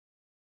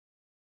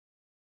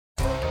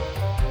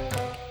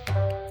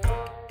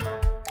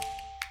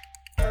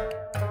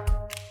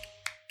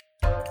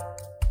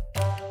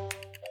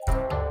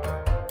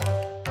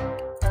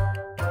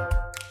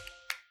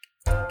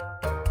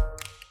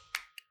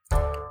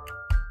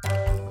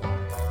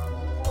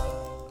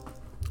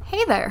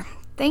Hey there,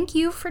 thank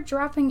you for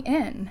dropping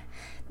in.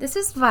 This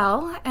is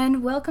Val,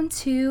 and welcome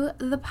to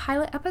the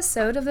pilot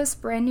episode of this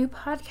brand new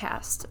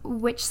podcast,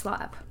 Witch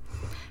Slap.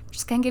 I'm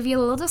just gonna give you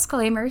a little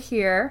disclaimer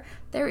here.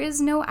 There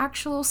is no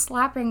actual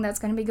slapping that's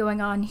gonna be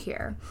going on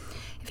here.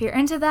 If you're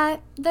into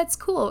that, that's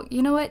cool.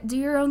 You know what? Do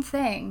your own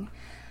thing.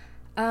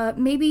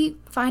 Maybe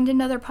find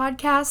another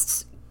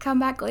podcast, come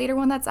back later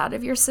when that's out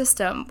of your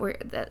system.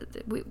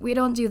 We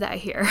don't do that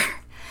here.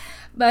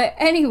 But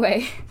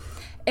anyway,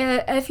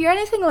 if you're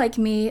anything like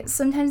me,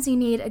 sometimes you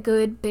need a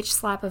good bitch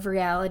slap of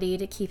reality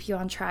to keep you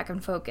on track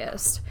and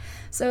focused.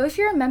 So if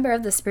you're a member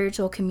of the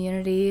spiritual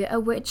community, a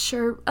witch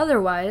or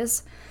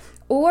otherwise,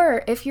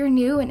 or if you're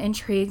new and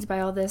intrigued by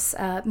all this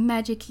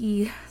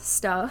magic-y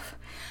stuff,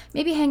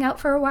 maybe hang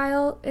out for a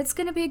while. It's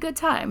going to be a good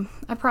time,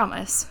 I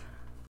promise.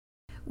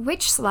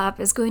 Witch Slap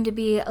is going to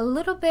be a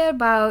little bit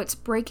about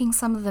breaking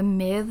some of the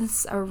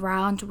myths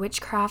around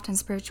witchcraft and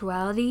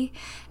spirituality.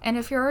 And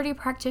if you're already a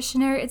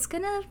practitioner, it's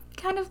going to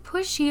kind of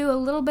push you a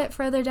little bit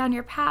further down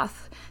your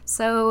path.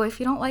 So if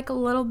you don't like a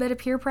little bit of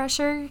peer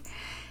pressure,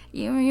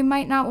 you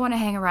might not want to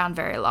hang around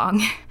very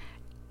long.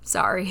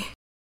 Sorry.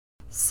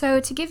 So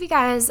to give you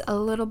guys a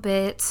little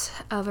bit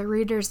of a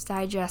Reader's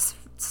Digest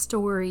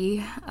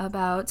story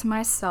about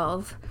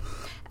myself,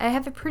 I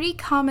have a pretty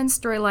common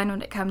storyline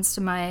when it comes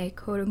to my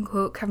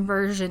quote-unquote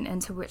conversion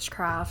into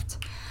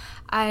witchcraft.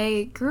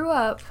 I grew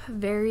up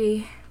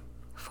very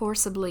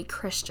forcibly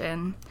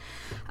Christian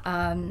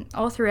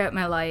all throughout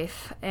my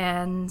life,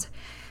 and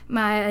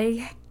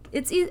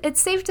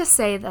it's safe to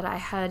say that I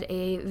had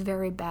a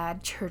very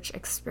bad church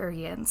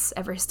experience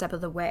every step of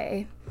the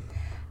way.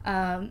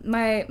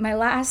 My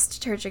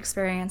last church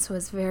experience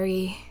was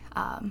very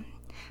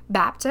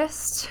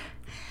Baptist,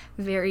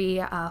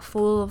 very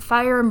full of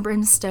fire and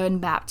brimstone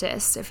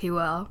Baptist, if you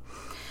will.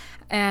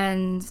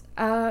 And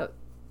it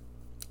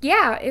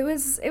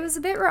was a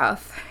bit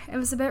rough. It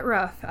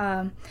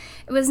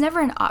was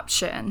never an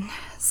option.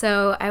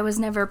 So I was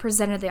never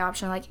presented the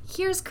option like,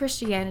 here's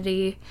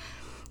Christianity.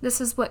 This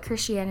is what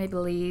Christianity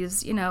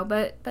believes,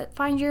 but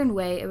find your own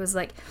way. It was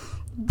like,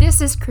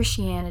 this is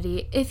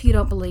Christianity. If you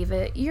don't believe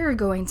it, you're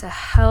going to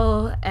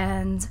hell.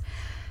 And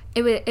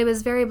it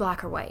was very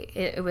black or white.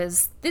 It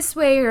was this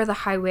way or the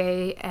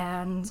highway,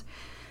 and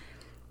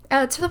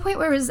to the point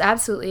where it was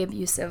absolutely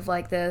abusive.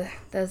 Like the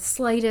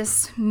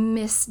slightest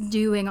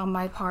misdoing on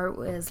my part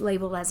was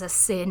labeled as a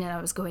sin, and I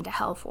was going to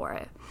hell for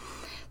it.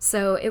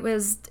 So it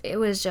was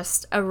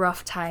just a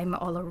rough time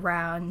all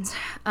around.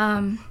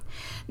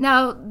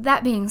 Now,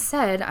 that being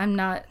said, I'm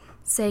not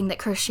saying that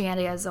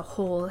Christianity as a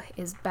whole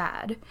is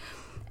bad.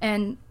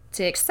 And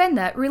to extend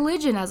that,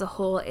 religion as a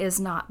whole is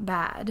not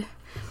bad.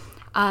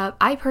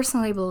 I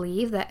personally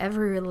believe that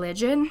every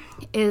religion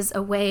is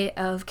a way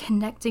of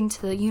connecting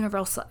to the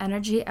universal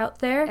energy out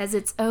there as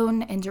its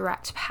own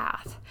indirect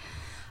path.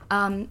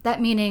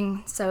 That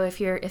meaning, so if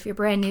you're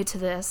brand new to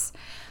this,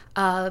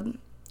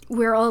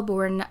 we're all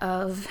born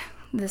of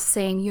the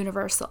same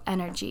universal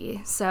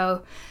energy.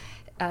 So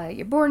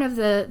you're born of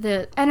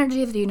the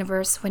energy of the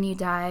universe. When you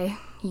die,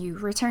 you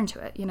return to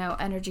it.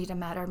 Energy to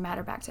matter,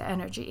 matter back to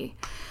energy.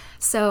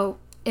 So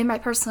in my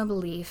personal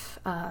belief,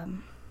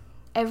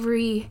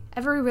 every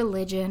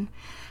religion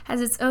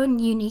has its own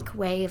unique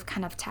way of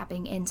kind of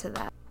tapping into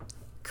that.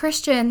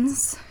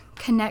 Christians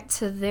connect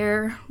to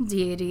their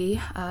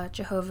deity,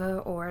 Jehovah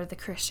or the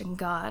Christian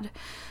God,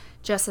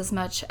 just as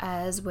much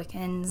as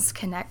Wiccans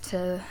connect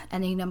to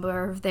any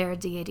number of their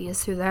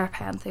deities through their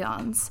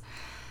pantheons.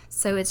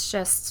 So it's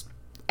just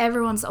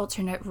everyone's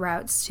alternate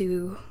routes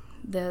to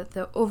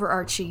the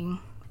overarching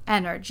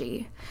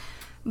energy.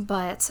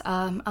 But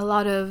a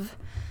lot of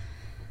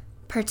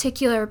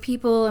particular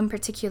people and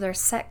particular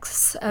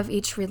sects of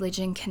each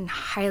religion can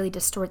highly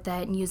distort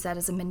that and use that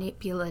as a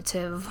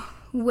manipulative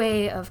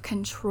way of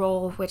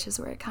control, which is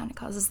where it kind of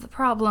causes the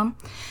problem,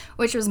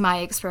 which was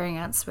my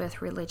experience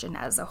with religion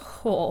as a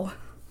whole.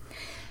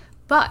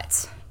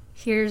 But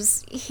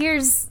here's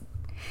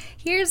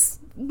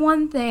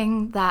one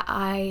thing that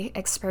I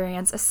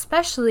experienced,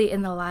 especially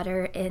in the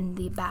latter in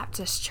the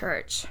Baptist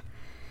church,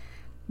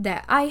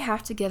 that I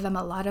have to give them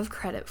a lot of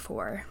credit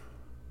for.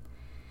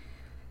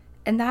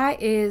 And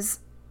that is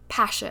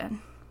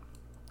passion.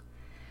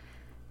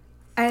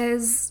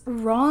 As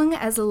wrong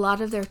as a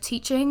lot of their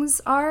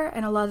teachings are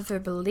and a lot of their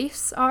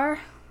beliefs are,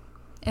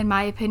 in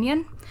my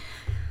opinion,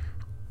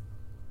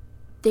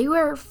 they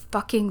were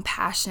fucking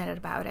passionate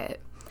about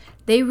it.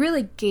 They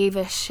really gave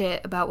a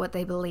shit about what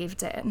they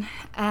believed in.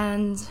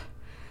 And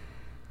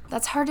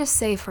that's hard to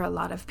say for a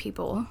lot of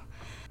people.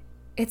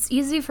 It's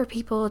easy for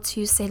people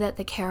to say that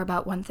they care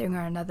about one thing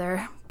or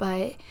another,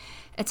 but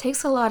it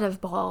takes a lot of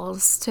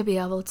balls to be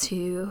able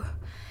to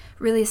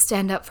really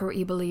stand up for what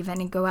you believe in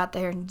and go out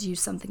there and do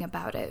something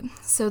about it.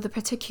 So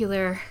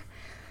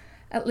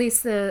at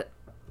least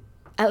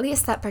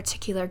that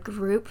particular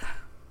group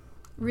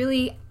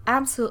really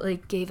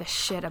absolutely gave a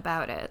shit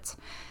about it.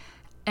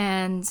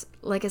 And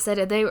like I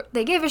said,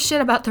 they gave a shit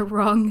about the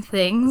wrong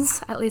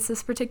things, at least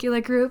this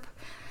particular group.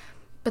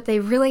 but they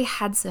really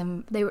had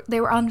they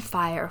were on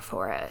fire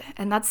for it.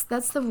 And that's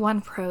the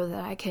one pro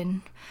that I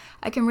can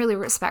really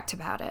respect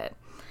about it.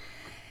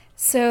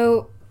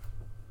 So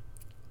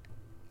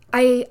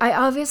I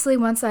obviously,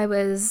 once I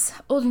was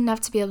old enough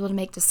to be able to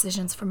make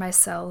decisions for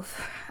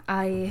myself,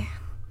 I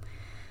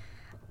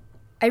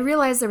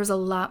realized there was a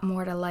lot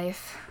more to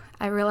life.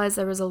 I realized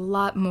there was a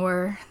lot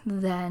more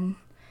than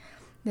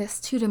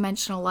this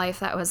two-dimensional life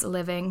that I was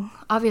living.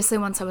 Obviously,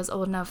 once I was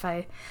old enough,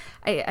 I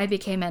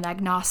became an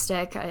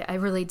agnostic. I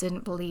really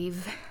didn't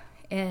believe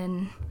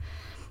in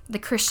the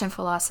Christian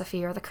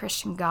philosophy or the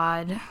Christian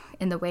God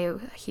in the way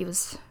he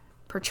was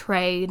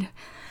portrayed.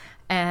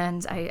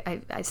 And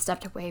I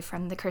stepped away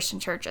from the Christian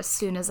church as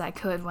soon as I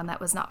could when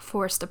that was not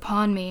forced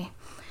upon me.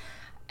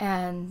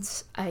 And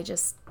it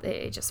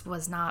just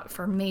was not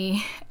for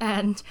me.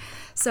 And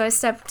so I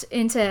stepped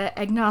into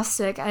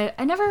agnostic. I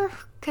never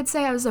could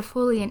say I was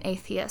fully an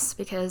atheist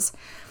because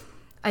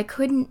I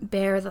couldn't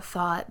bear the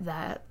thought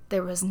that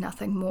there was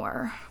nothing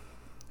more.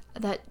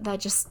 That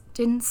just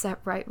didn't set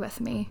right with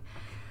me.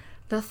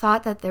 The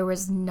thought that there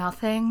was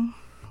nothing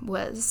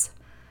was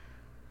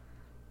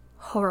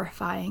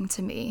horrifying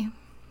to me.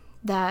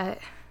 That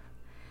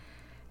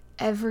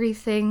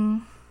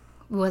everything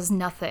was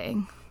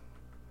nothing.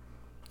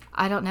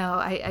 I don't know,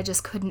 I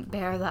just couldn't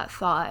bear that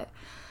thought.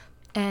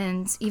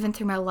 And even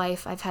through my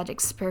life, I've had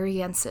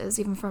experiences,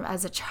 even from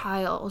as a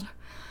child,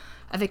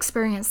 I've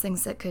experienced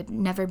things that could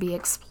never be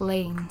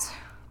explained.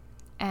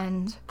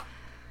 And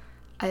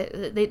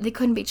they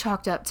couldn't be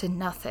chalked up to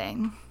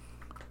nothing.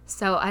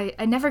 So I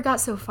never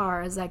got so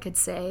far as I could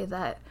say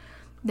that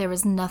there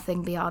was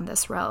nothing beyond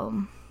this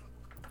realm.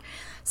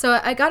 So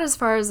I got as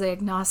far as the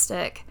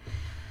agnostic.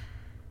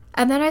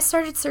 And then I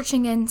started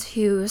searching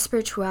into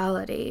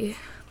spirituality.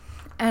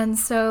 And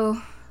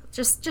so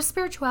just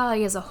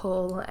spirituality as a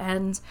whole.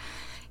 And,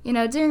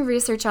 doing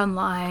research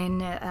online,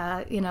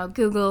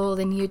 Google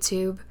and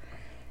YouTube.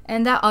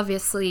 And that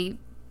obviously,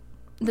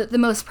 the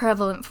most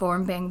prevalent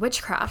form being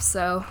witchcraft.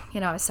 So,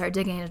 I started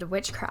digging into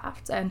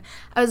witchcraft. And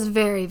I was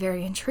very,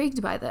 very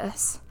intrigued by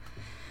this.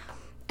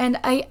 And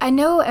I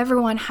know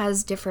everyone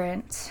has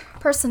different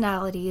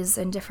personalities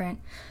and different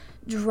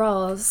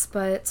draws,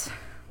 but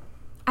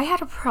I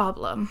had a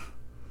problem.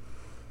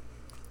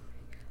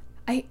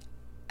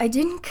 I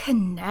didn't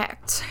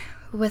connect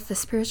with the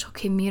spiritual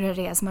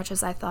community as much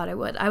as I thought I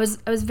would. I was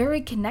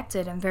very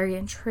connected and very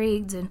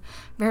intrigued and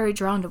very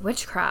drawn to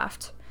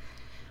witchcraft.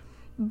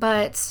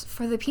 But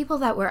for the people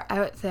that were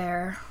out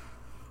there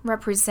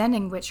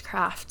representing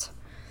witchcraft,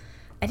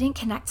 I didn't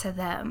connect to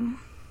them.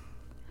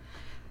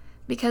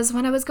 Because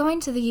when I was going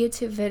to the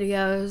YouTube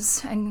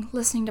videos and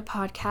listening to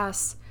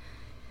podcasts,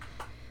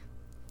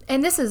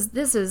 and this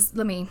is,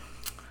 let me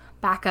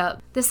back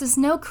up. This is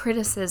no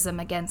criticism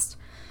against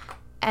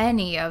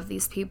any of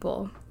these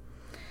people,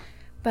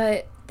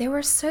 but they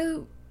were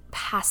so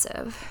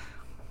passive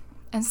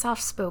and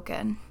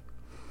soft-spoken.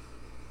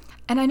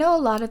 And I know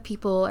a lot of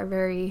people are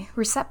very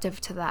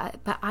receptive to that,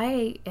 but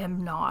I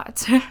am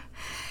not.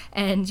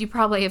 And you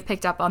probably have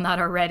picked up on that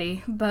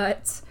already,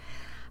 but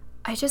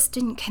I just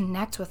didn't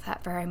connect with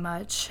that very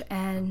much.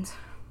 And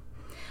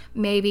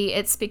maybe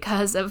it's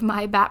because of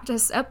my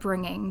Baptist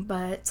upbringing,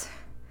 but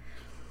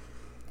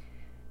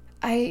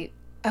I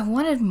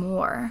wanted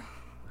more.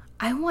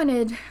 I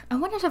wanted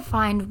to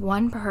find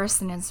one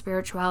person in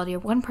spirituality or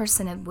one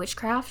person in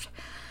witchcraft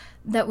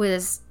that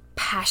was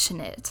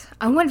passionate.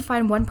 I wanted to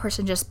find one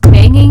person just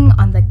banging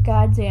on the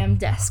goddamn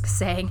desk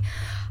saying,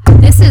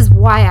 this is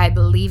why I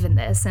believe in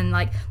this, and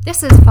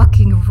this is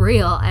fucking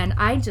real, and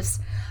I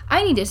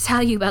need to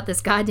tell you about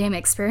this goddamn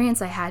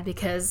experience I had,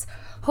 because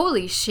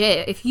holy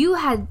shit, if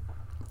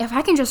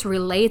I can just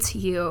relate to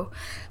you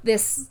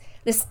this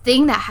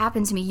thing that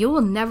happened to me, you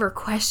will never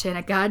question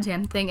a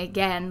goddamn thing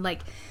again.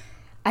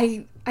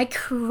 I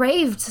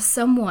craved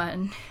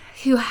someone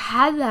who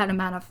had that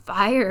amount of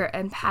fire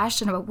and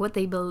passion about what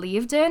they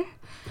believed in,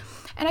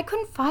 and I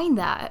couldn't find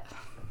that.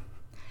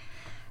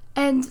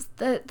 And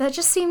that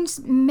just seemed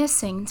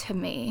missing to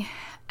me.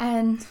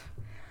 And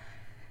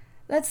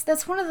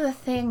that's one of the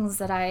things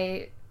that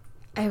I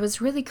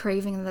was really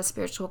craving in the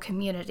spiritual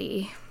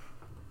community.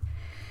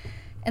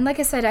 And like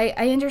I said,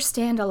 I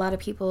understand a lot of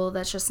people,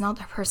 that's just not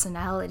their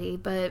personality,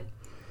 but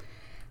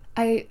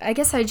I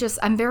guess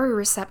I'm very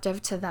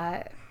receptive to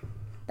that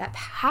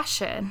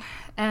passion.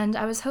 And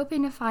I was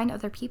hoping to find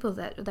other people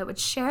that would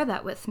share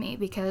that with me,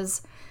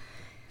 because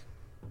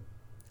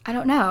I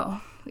don't know,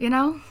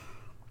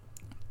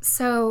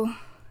 So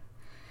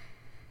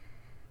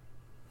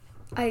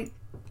I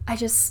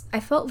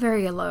felt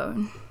very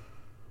alone,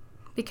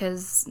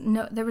 because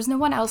there was no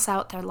one else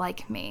out there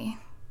like me.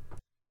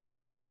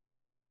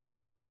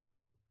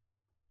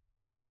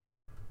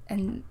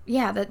 And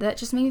yeah, that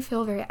just made me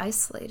feel very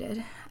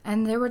isolated.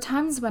 And there were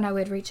times when I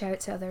would reach out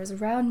to others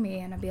around me,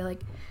 and I'd be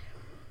like,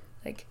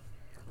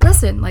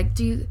 listen,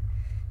 do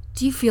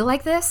you feel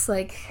like this?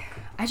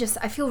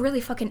 I feel really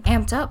fucking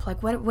amped up.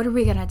 What are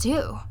we gonna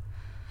do?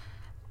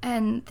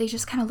 And they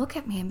just kind of look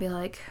at me and be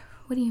like,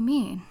 what do you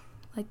mean?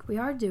 We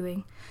are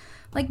doing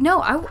Like,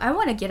 no, I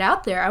want to get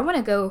out there. I want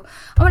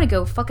to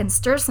go fucking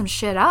stir some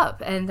shit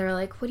up. And they're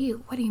like, what do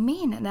you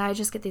mean? And then I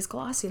just get these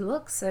glossy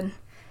looks, and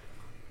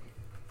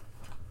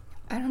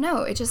I don't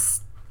know.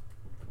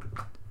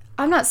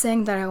 I'm not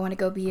saying that I want to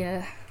go be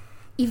a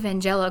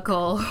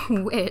evangelical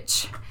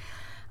witch.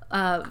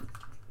 There's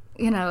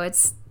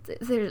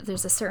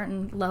a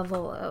certain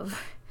level of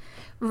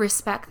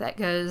respect that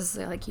goes,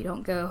 like, you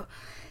don't go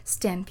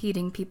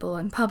stampeding people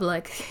in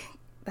public.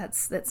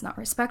 That's not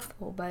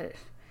respectful, but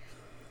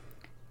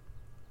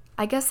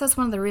I guess that's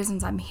one of the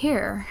reasons I'm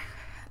here.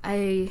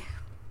 I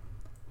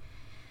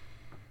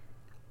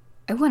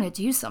want to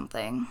do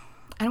something.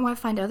 I want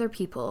to find other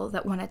people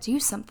that want to do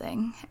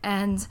something,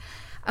 and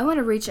I want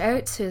to reach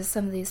out to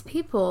some of these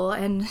people,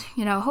 and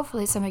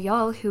hopefully some of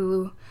y'all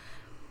who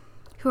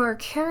are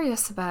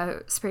curious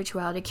about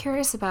spirituality,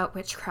 curious about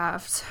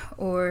witchcraft,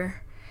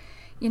 or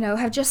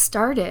have just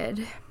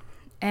started,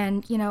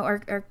 and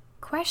are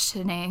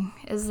questioning,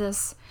 is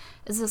this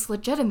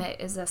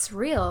legitimate? Is this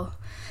real?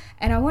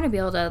 And I want to be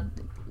able to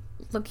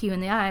look you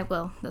in the eye.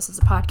 Well, this is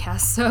a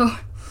podcast, so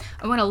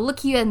I want to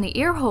look you in the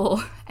ear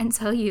hole and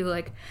tell you,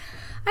 like,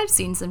 I've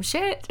seen some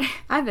shit.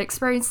 I've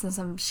experienced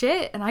some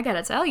shit, and I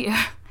gotta tell you,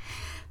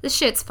 this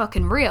shit's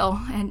fucking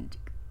real. And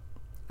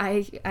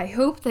I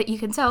hope that you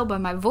can tell by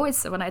my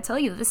voice when I tell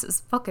you this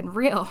is fucking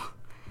real.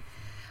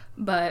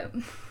 But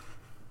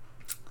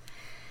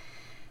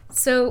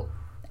so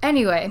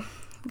anyway,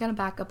 I'm gonna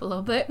back up a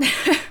little bit.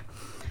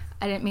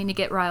 I didn't mean to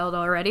get riled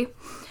already.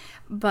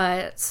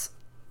 But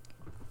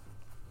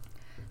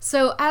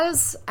so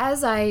as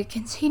I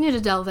continue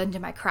to delve into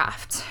my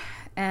craft,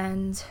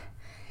 and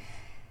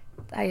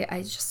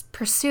I just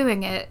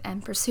pursuing it,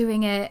 and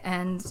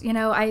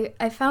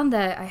I found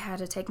that I had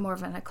to take more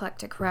of an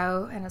eclectic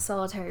route and a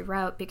solitary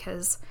route,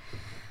 because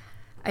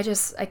I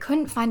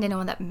couldn't find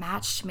anyone that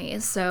matched me.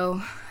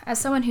 So as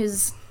someone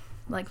who's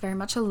like very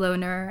much a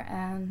loner,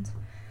 and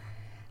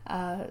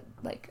I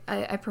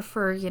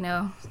prefer,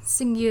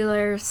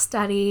 singular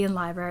study and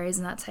libraries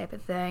and that type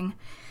of thing,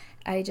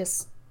 I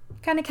just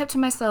kind of kept to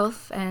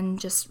myself and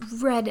just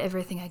read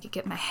everything I could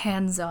get my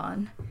hands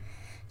on.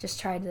 Just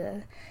tried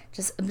to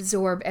just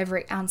absorb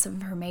every ounce of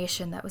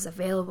information that was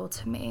available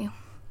to me.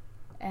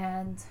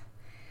 And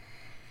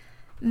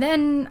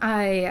then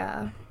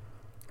I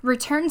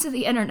returned to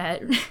the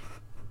internet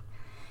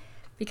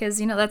because,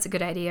 that's a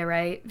good idea,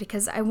 right?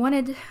 Because I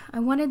wanted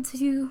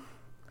to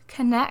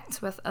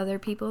connect with other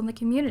people in the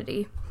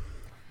community.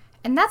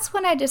 And that's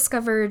when I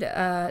discovered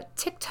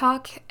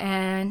TikTok,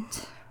 and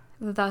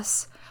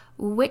thus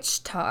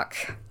Witch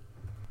Talk.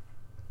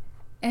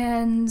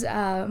 And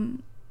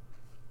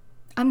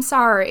I'm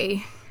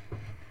sorry,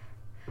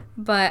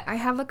 but I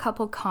have a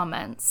couple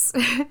comments.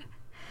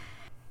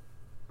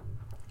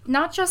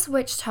 Not just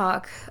Witch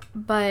Talk,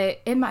 but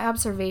in my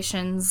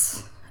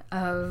observations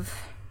of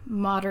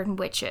modern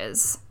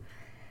witches,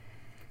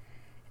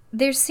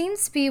 there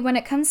seems to be, when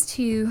it comes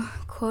to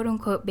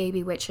quote-unquote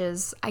baby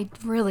witches, I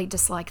really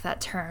dislike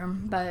that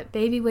term, but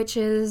baby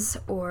witches,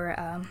 or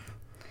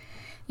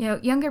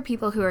younger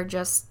people who are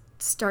just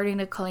starting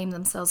to claim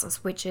themselves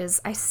as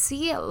witches, I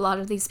see a lot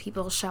of these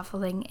people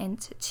shuffling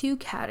into two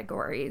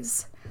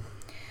categories.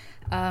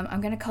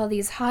 I'm going to call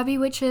these hobby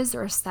witches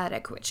or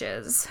aesthetic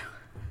witches.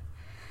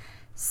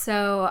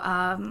 So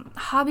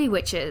hobby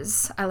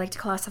witches, I like to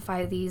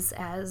classify these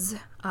as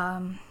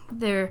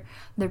they're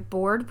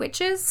bored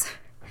witches.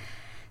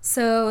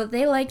 So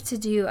they like to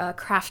do a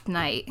craft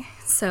night.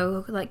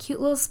 So like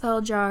cute little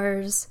spell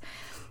jars,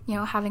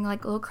 having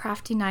like little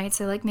crafty nights.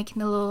 They like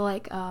making a little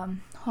like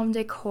home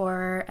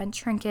decor and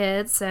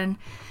trinkets, and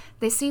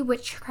they see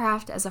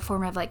witchcraft as a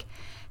form of like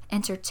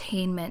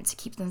entertainment to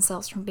keep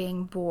themselves from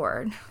being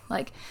bored.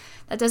 Like,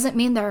 that doesn't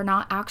mean they're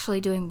not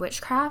actually doing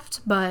witchcraft,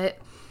 but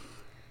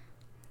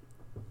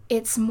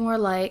it's more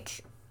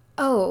like,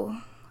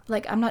 oh,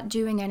 like, I'm not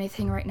doing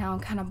anything right now, I'm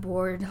kind of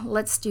bored,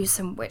 let's do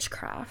some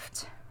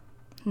witchcraft.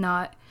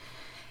 Not,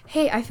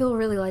 hey, I feel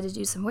really led to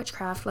do some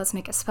witchcraft, let's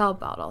make a spell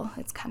bottle.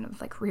 It's kind of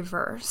like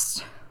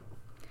reversed.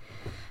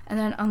 And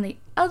then on the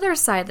other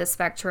side of the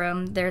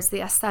spectrum, there's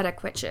the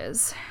aesthetic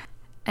witches.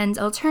 And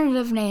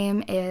alternative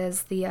name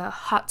is the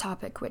Hot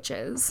Topic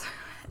witches.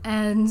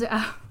 And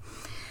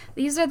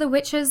these are the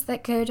witches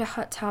that go to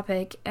Hot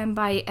Topic and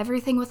buy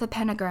everything with a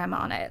pentagram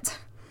on it.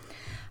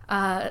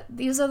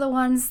 These are the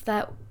ones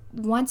that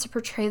want to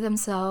portray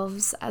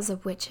themselves as a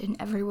witch in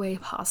every way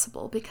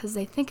possible because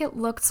they think it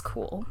looks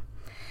cool.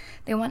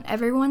 They want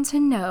everyone to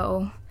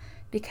know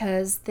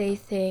because they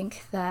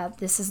think that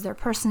this is their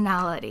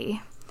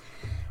personality.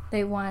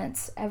 They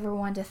want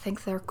everyone to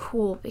think they're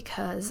cool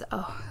because,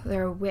 oh,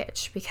 they're a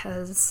witch,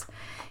 because,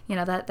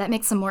 that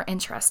makes them more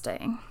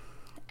interesting.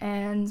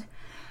 And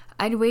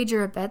I'd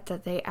wager a bet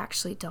that they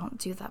actually don't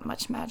do that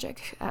much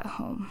magic at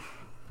home.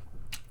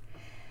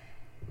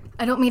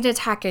 I don't mean to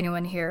attack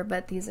anyone here,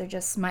 but these are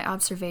just my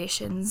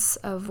observations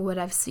of what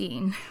I've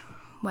seen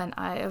when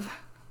I've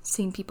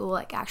seen people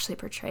like actually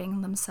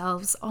portraying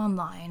themselves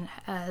online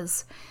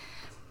as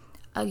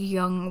a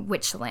young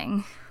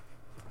witchling.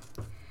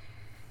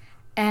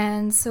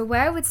 And so what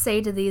I would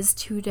say to these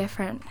two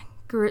different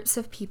groups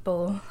of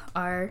people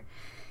are,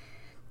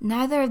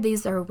 neither of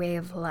these are a way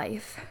of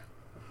life,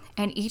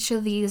 and each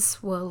of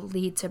these will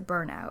lead to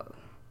burnout.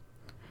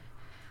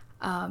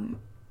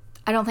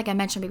 I don't think I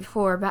mentioned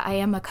before, but I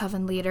am a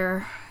coven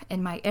leader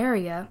in my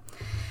area,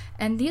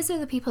 and these are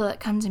the people that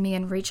come to me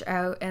and reach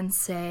out and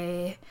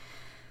say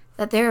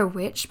that they're a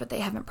witch, but they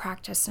haven't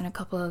practiced in a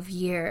couple of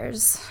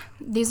years.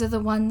 These are the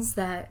ones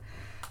that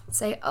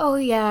say, oh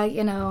yeah,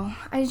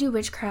 I do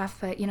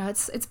witchcraft, but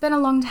it's been a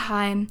long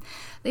time.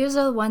 These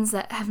are the ones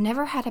that have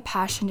never had a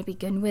passion to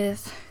begin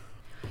with.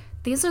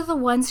 These are the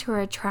ones who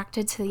are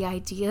attracted to the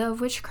idea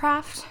of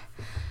witchcraft,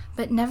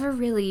 but never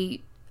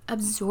really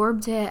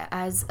absorbed it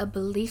as a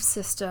belief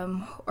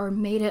system or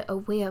made it a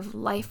way of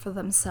life for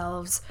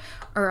themselves,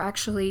 or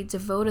actually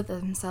devoted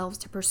themselves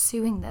to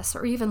pursuing this,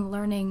 or even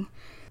learning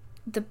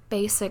the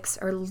basics,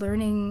 or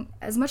learning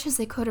as much as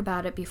they could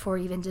about it before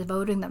even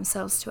devoting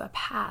themselves to a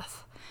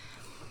path.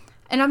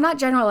 And I'm not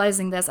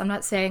generalizing this. I'm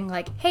not saying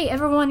like, hey,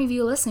 every one of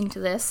you listening to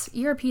this,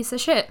 you're a piece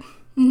of shit.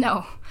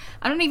 No,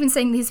 I'm not even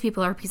saying these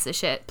people are a piece of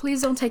shit.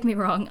 Please don't take me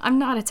wrong. I'm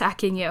not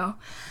attacking you.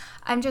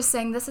 I'm just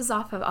saying this is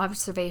off of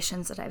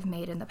observations that I've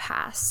made in the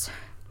past.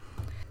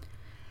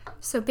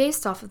 So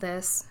based off of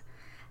this,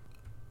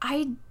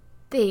 I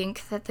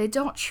think that they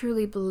don't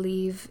truly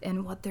believe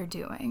in what they're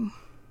doing.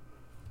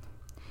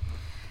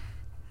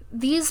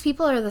 These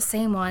people are the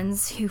same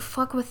ones who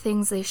fuck with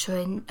things they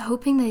shouldn't,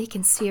 hoping they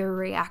can see a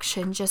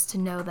reaction just to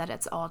know that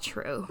it's all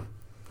true.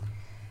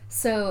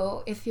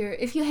 So if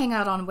you hang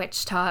out on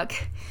Witch Talk,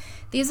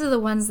 these are the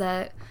ones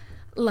that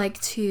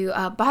like to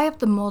buy up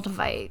the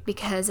Moldavite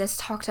because it's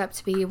talked up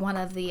to be one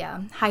of the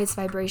highest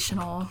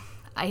vibrational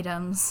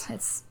items.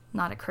 It's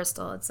not a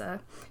crystal, it's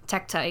a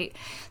tektite.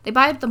 They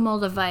buy up the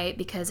Moldavite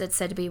because it's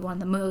said to be one of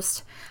the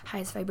most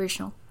highest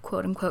vibrational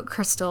quote-unquote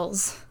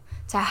crystals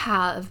to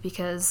have,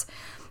 because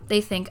they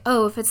think,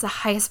 oh, if it's the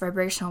highest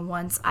vibrational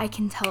ones, I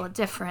can tell a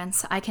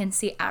difference. I can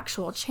see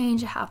actual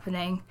change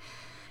happening.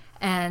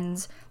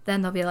 And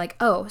then they'll be like,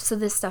 oh, so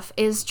this stuff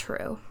is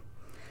true.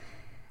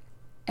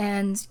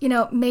 And,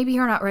 maybe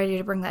you're not ready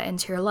to bring that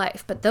into your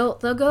life, but they'll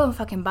go and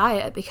fucking buy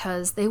it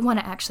because they want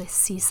to actually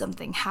see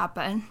something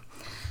happen.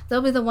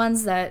 They'll be the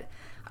ones that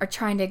are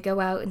trying to go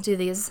out and do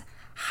these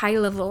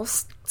high-level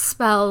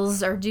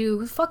spells or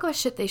do fuck with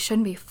shit they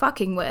shouldn't be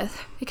fucking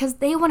with because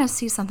they want to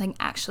see something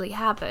actually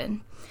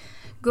happen.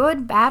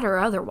 Good, bad, or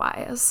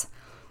otherwise.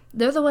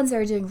 They're the ones that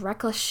are doing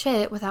reckless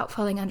shit without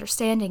fully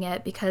understanding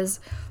it because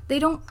they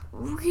don't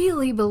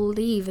really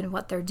believe in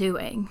what they're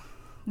doing.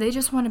 They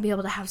just want to be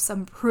able to have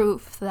some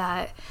proof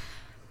that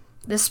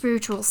the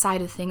spiritual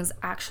side of things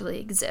actually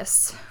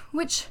exists,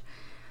 which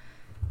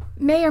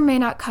may or may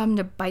not come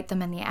to bite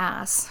them in the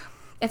ass.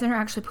 If they're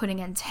actually putting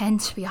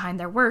intent behind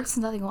their works,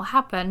 nothing will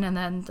happen, and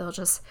then they'll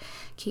just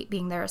keep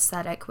being their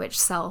aesthetic witch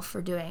self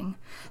or doing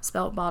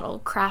spell bottle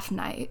craft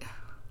night.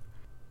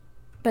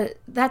 But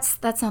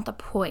that's not the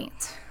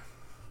point.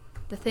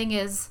 The thing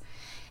is,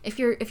 if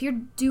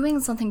you're doing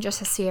something just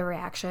to see a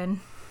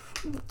reaction,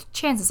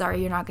 chances are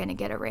you're not going to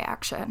get a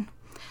reaction.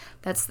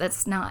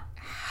 That's not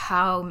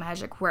how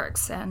magic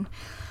works. And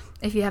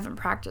if you haven't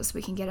practiced,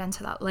 we can get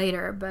into that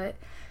later. But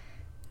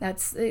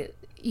that's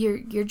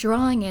you're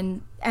drawing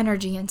in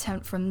energy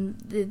intent from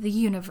the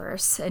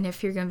universe. And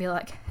if you're going to be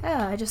like,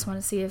 yeah, I just want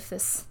to see if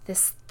this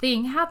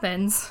thing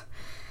happens,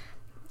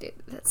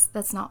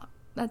 that's not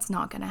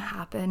going to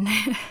happen.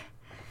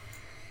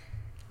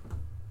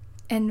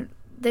 And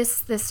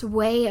this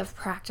way of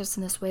practice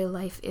and this way of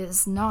life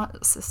is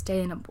not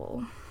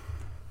sustainable.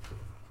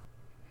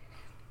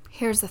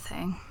 Here's the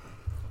thing.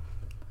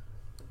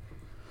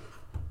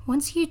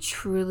 Once you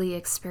truly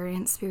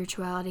experience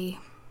spirituality,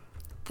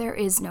 there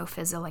is no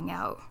fizzling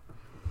out.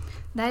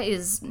 That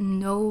is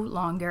no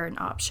longer an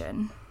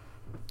option.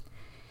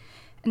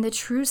 And the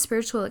true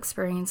spiritual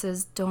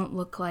experiences don't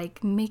look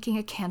like making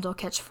a candle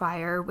catch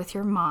fire with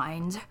your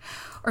mind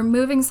or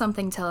moving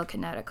something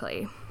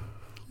telekinetically.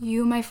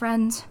 You, my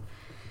friend,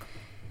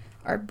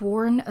 are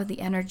born of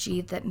the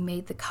energy that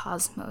made the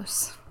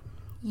cosmos.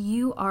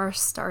 You are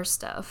star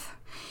stuff.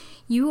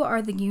 You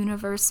are the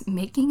universe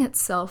making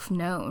itself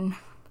known.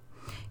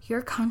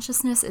 Your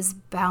consciousness is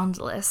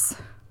boundless.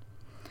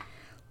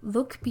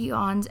 Look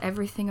beyond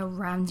everything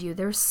around you.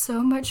 There's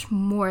so much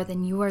more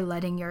than you are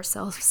letting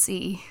yourself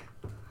see.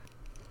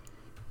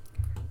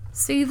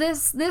 See,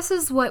 this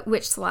is what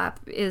Witch Slap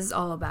is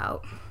all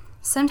about.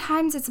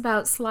 Sometimes it's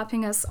about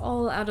slapping us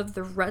all out of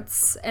the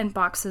ruts and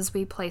boxes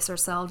we place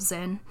ourselves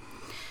in.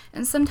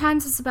 And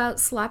sometimes it's about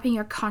slapping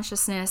your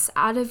consciousness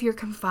out of your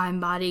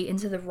confined body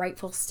into the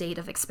rightful state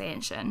of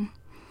expansion.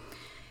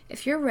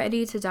 If you're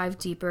ready to dive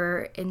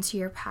deeper into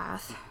your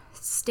path,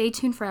 stay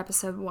tuned for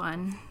episode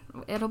 1.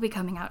 It'll be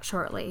coming out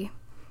shortly.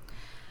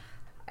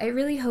 I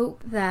really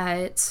hope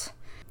that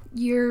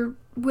you're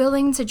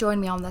willing to join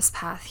me on this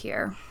path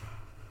here.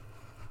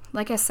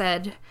 Like I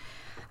said,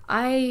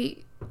 I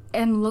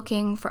am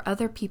looking for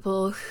other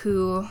people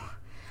who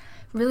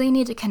really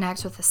need to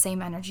connect with the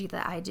same energy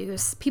that I do.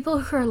 People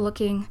who are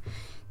looking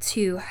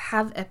to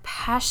have a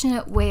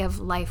passionate way of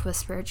life with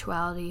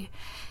spirituality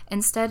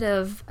instead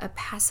of a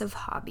passive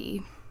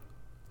hobby.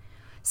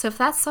 So if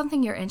that's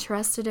something you're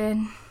interested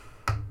in,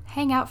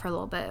 hang out for a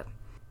little bit.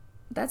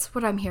 That's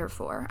what I'm here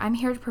for. I'm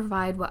here to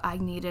provide what I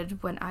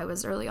needed when I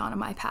was early on in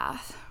my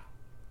path.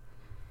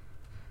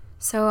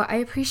 So I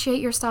appreciate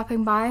your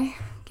stopping by,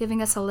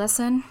 giving us a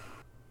listen.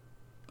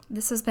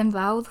 This has been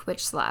Val with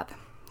Witch Slap.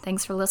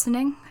 Thanks for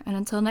listening, and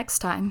until next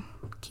time,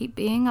 keep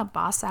being a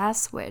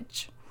boss-ass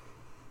witch.